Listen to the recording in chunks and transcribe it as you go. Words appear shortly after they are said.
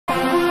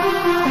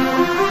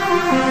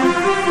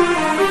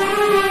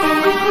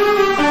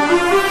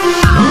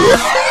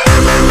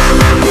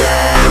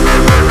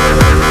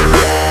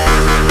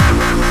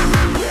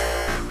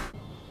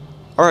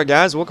Alright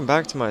guys, welcome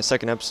back to my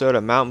second episode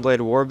of Mount &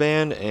 Blade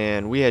Warband,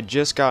 and we had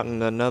just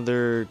gotten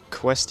another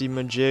questy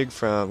majig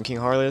from King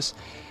Harleus,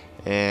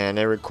 and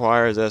it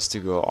requires us to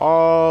go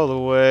all the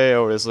way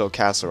over this little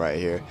castle right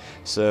here.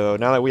 So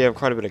now that we have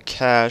quite a bit of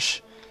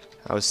cash,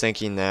 I was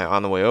thinking that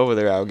on the way over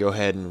there I would go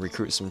ahead and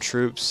recruit some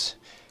troops,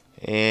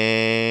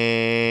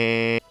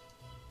 and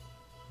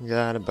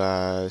gotta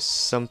buy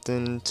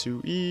something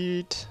to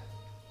eat.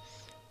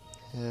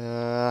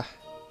 Oh,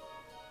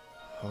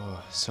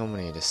 so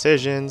many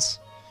decisions.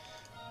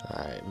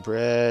 Alright,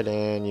 bread,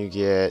 and you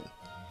get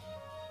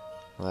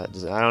what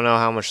does, I don't know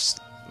how much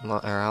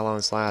or how long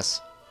this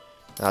lasts.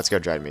 Let's go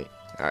dried meat.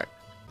 Alright.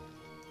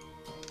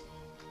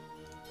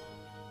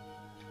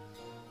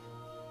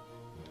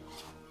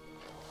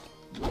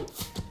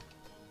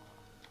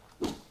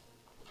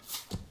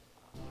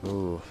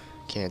 Ooh,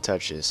 can't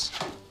touch this.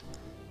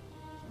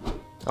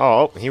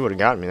 Oh, he would have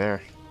gotten me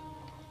there.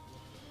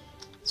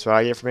 That's what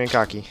I get for being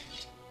cocky.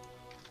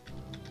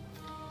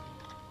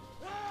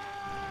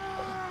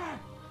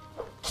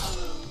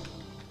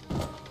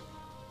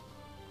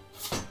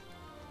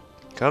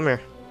 Come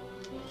here.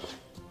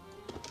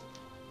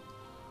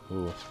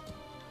 Ooh.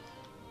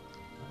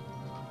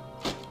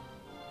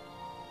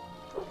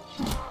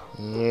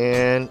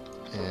 And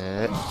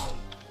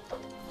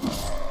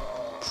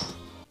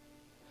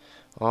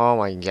oh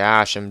my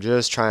gosh, I'm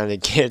just trying to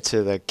get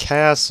to the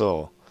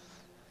castle.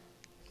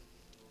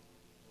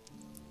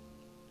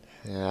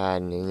 Yeah,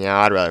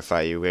 I'd rather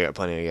fight you. We got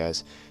plenty of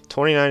guys.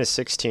 29 to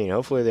 16.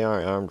 Hopefully they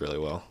aren't armed really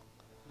well.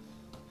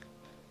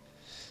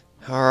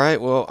 Alright,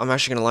 well, I'm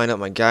actually going to line up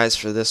my guys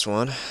for this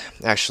one.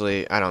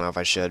 Actually, I don't know if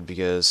I should,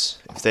 because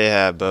if they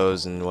have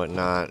bows and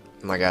whatnot,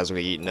 my guys will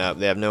get eaten up.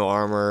 They have no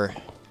armor.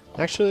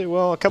 Actually,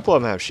 well, a couple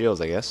of them have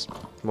shields, I guess.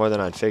 More than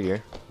I'd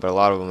figure. But a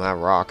lot of them have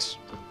rocks.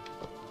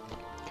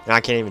 And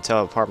I can't even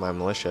tell apart my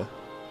militia.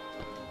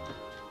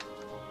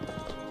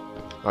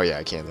 Oh yeah,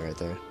 I can. They're right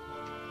there.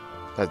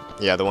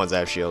 Yeah, the ones that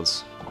have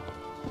shields.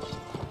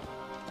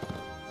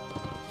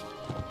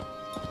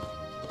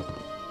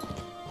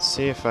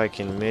 See if I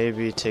can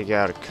maybe take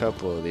out a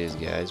couple of these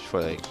guys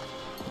before they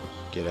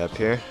get up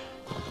here.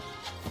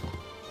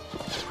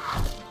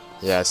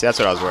 Yeah, see, that's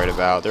what I was worried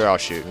about. They're all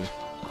shooting.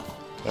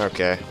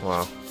 Okay,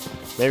 well,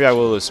 maybe I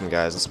will lose some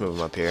guys. Let's move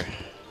them up here.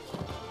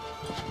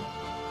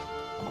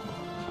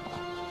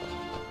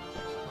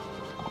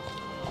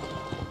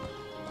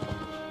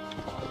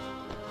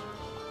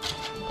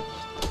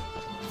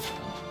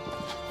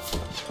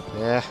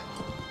 Yeah.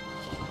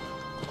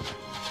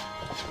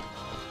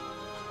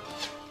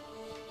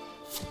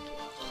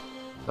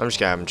 I'm just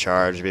gonna have them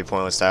charge. It'd be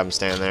pointless to have them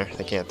stand there.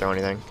 They can't throw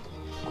anything.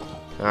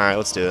 Alright,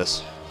 let's do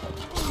this.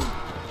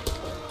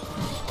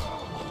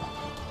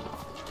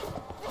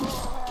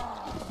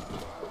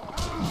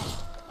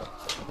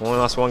 Only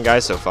lost one guy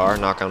so far,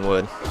 knock on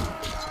wood.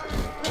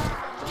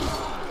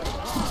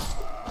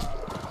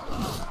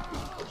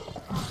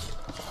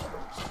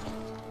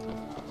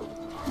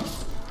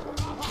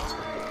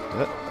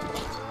 Yep.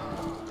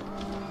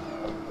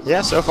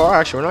 Yeah, so far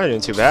actually we're not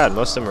doing too bad.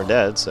 Most of them are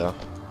dead, so.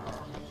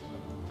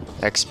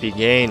 XP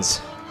gains.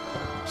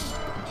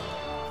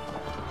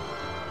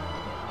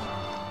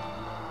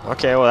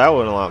 Okay, well that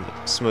went a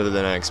lot smoother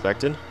than I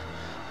expected.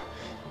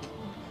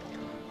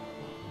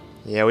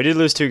 Yeah, we did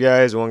lose two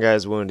guys. One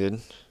guy's wounded.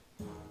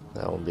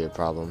 That won't be a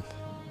problem.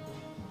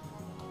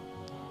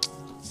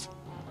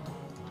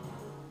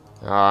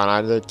 Oh,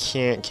 and I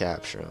can't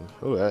capture him.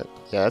 Ooh, yeah,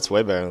 that's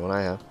way better than what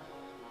I have.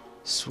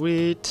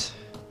 Sweet.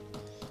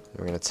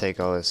 We're gonna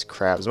take all this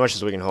crap as much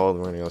as we can hold.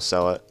 And we're gonna go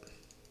sell it.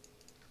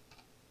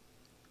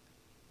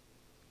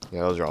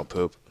 Yeah, those are all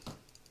poop.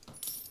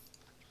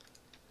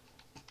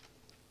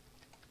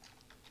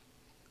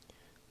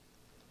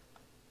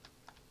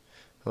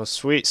 Oh,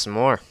 sweet, some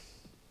more.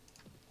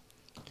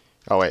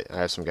 Oh, wait, I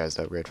have some guys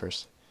to upgrade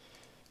first.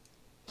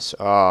 So,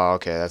 oh,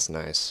 okay, that's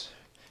nice.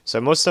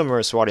 So most of them are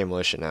Swati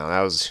militia now.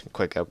 That was a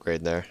quick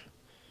upgrade there.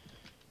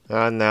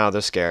 Now they're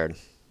scared.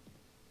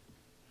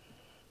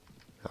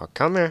 Oh,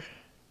 come here.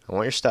 I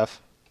want your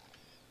stuff.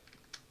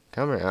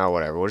 Come here. Oh,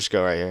 whatever. We'll just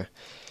go right here.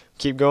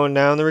 Keep going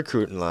down the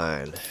recruiting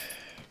line.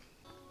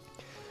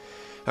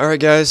 Alright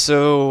guys,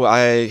 so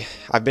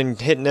I've been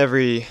hitting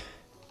every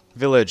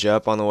village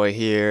up on the way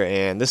here,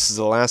 and this is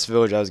the last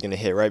village I was going to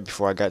hit right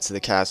before I got to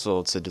the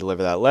castle to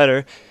deliver that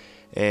letter,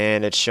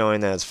 and it's showing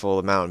that it's full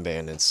of mountain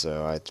bandits,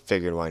 so I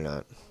figured why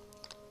not.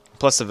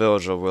 Plus the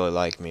village will really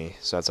like me,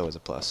 so that's always a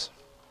plus.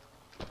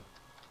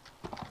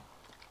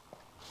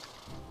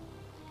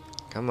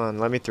 Come on,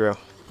 let me through.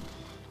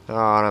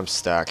 Oh, and I'm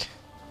stuck.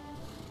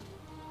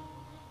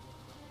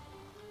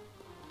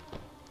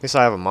 At least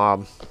I have a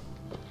mob.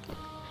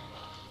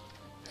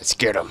 Let's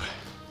get him.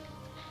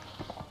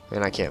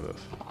 And I can't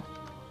move.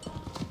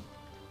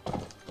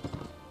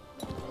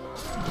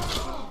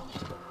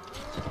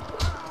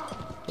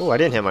 Oh, I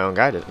didn't hit my own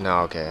guy. No,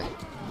 okay.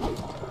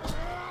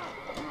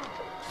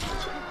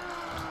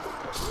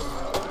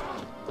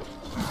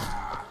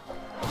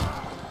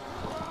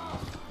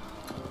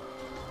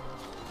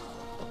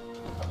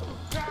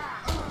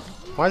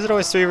 Why is it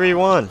always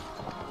 3v1?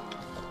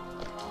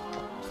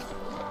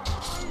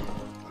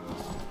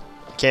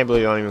 can't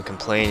believe I'm even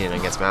complaining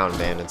against mountain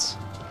bandits.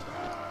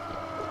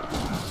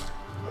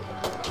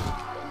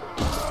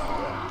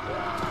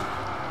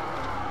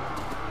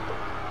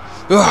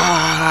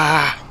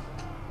 Ah!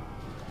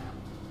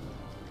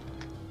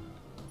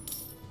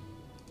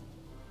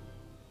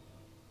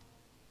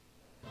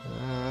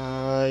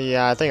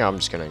 Yeah, I think I'm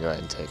just gonna go ahead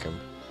and take him.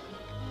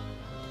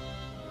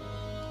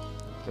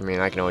 I mean,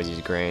 I can always use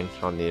grain.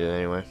 I'll need it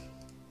anyway.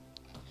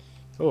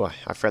 Oh,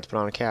 I forgot to put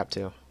on a cap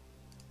too.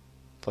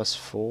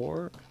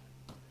 +4,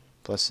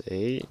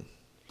 +8.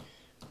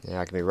 Yeah,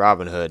 I can be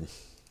Robin Hood.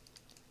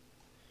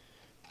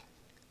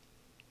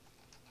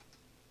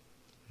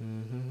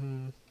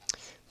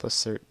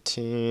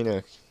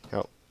 +13. Oh,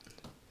 got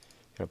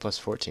a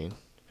 +14.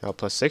 Oh,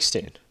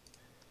 +16.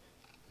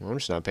 Well, I'm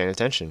just not paying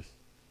attention.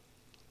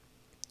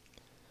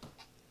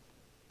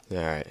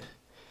 Alright.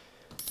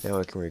 Now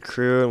we can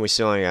recruit, and we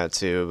still only got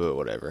 2, but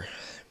whatever.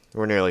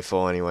 We're nearly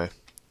full anyway.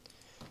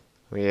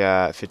 We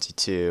got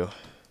 52.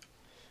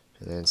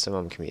 And then some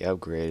of them can be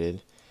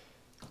upgraded.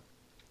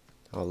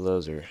 All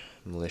those are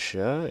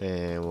militia,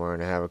 and we're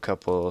going to have a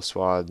couple of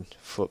SWAT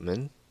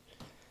footmen.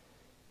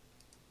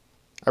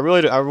 I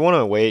want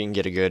to wait and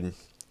get a good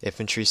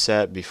infantry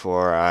set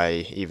before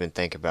I even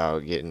think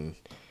about getting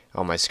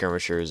all my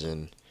skirmishers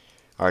and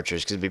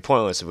archers, because it'd be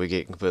pointless if we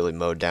get completely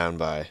mowed down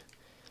by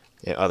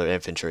other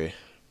infantry.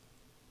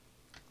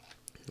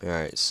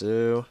 Alright,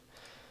 so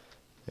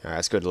alright,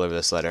 let's go deliver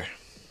this letter.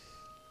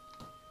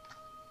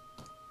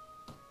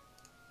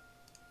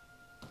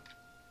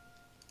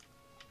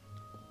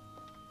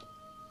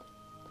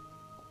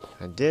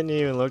 I didn't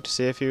even look to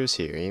see if he was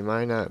here. He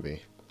might not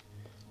be.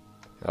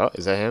 Oh,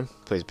 is that him?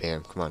 Please be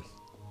him. Come on.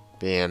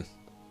 Be him.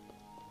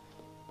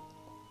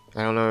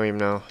 I don't even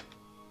know.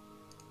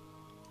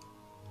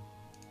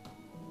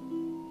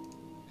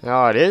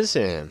 Oh, it is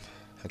him.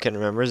 I couldn't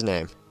remember his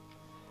name.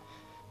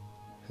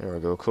 There we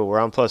go. Cool. We're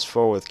on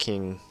 +4 with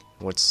King.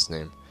 What's his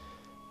name?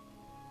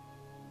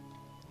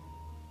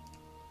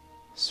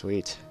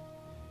 Sweet.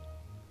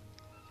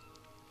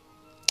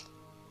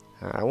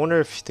 I wonder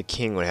if the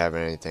king would have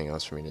anything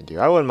else for me to do.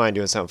 I wouldn't mind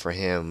doing something for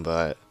him,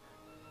 but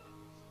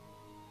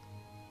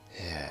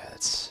yeah,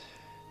 let's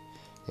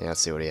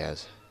see what he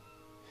has.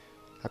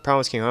 I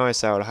promised King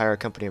Harleys I would hire a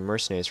company of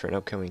mercenaries for an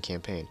upcoming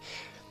campaign.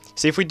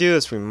 See, if we do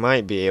this, we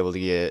might be able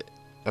to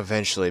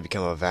eventually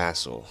become a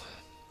vassal.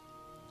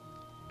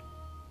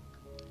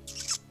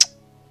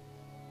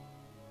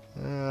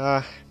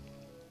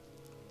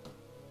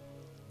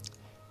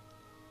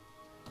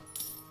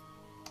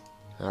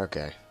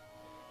 Okay.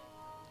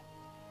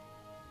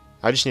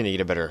 I just need to get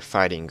a better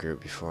fighting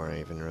group before I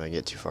even really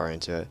get too far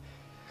into it.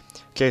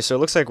 Okay, so it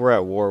looks like we're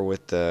at war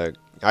with the...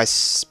 I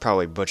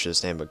probably butchered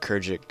his name, but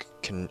Kurgic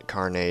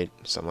Carnate,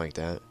 something like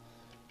that.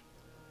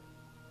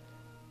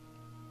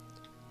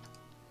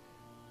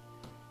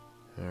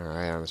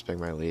 Alright, I'm gonna take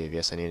my leave.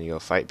 Yes, I need to go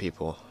fight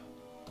people.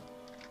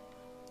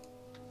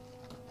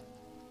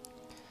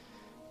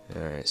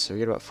 Alright, so we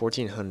get about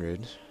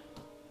 1,400.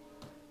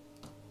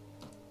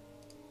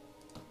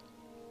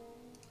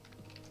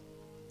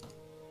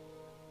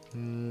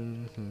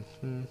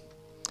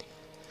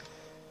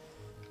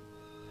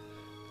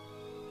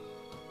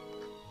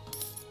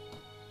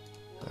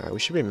 Alright, we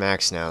should be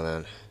max now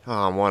then. Oh,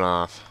 I'm 1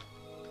 off.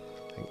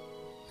 Oh,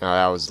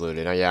 that was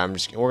looted. Oh, yeah,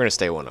 we're gonna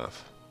stay 1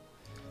 off.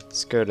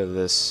 Let's go to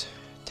this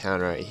town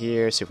right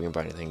here, see if we can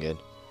buy anything good.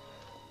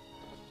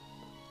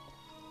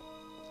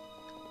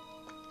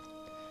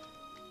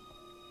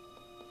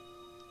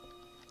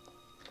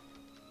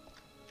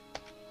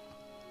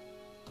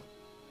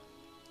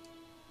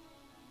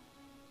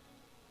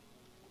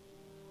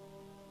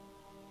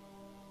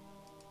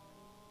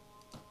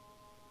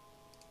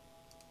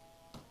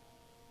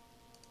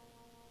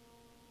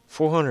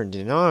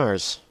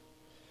 $400.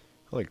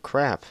 Holy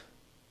crap.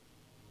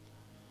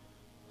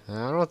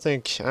 I don't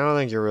think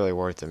you're really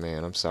worth it,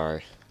 man. I'm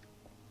sorry.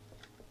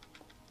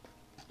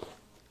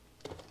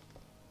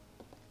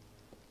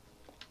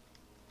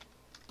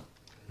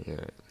 Yeah.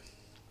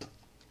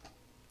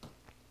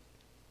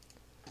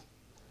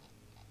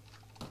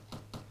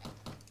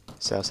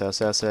 Sell, sell,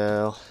 sell,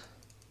 sell.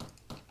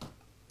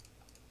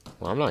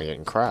 Well, I'm not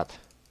getting crap.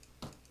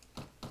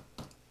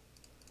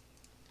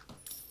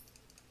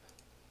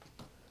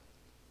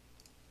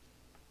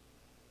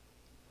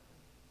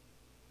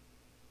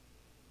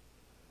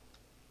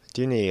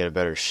 Do need to get a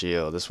better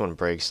shield. This one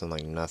breaks in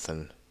like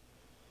nothing.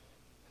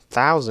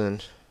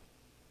 1,000?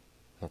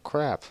 Well,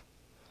 crap.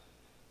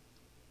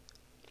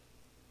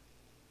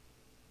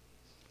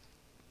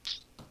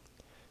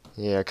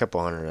 Yeah, a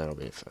couple hundred, that'll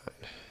be fine.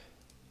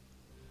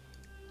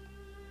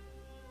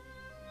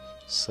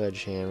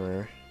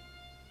 Sledgehammer.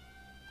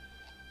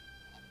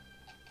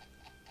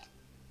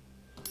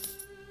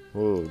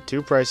 Whoa,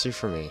 too pricey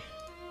for me.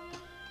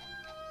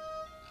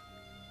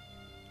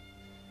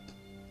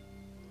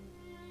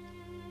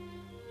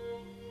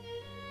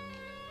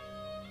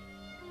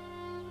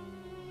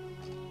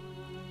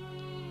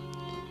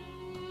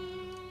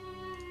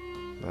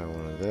 Buy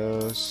one of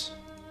those.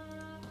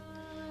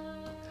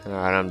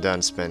 Alright, I'm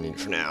done spending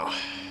for now.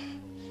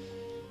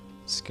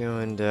 Let's go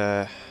and, you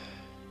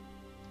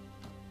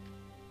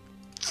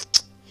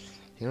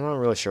know, I'm not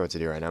really sure what to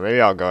do right now. Maybe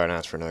I'll go ahead and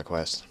ask for another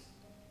quest.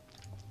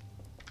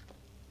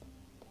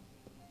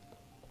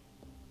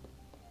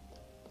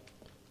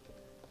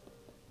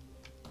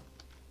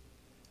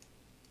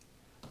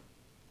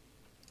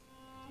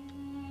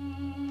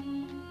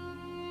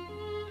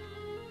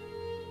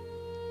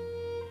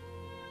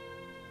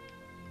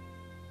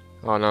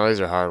 Oh no, these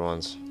are hard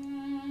ones.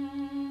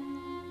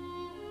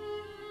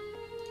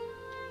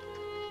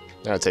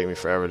 That'll take me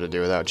forever to do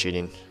without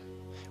cheating.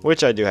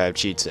 Which I do have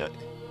cheats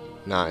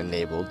not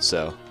enabled,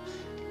 so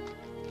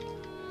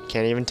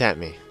can't even tempt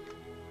me.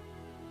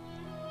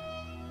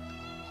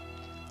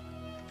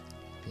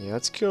 Yeah,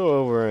 let's go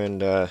over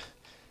and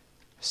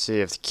see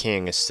if the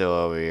king is still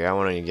over here. I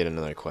want to get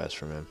another quest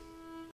from him.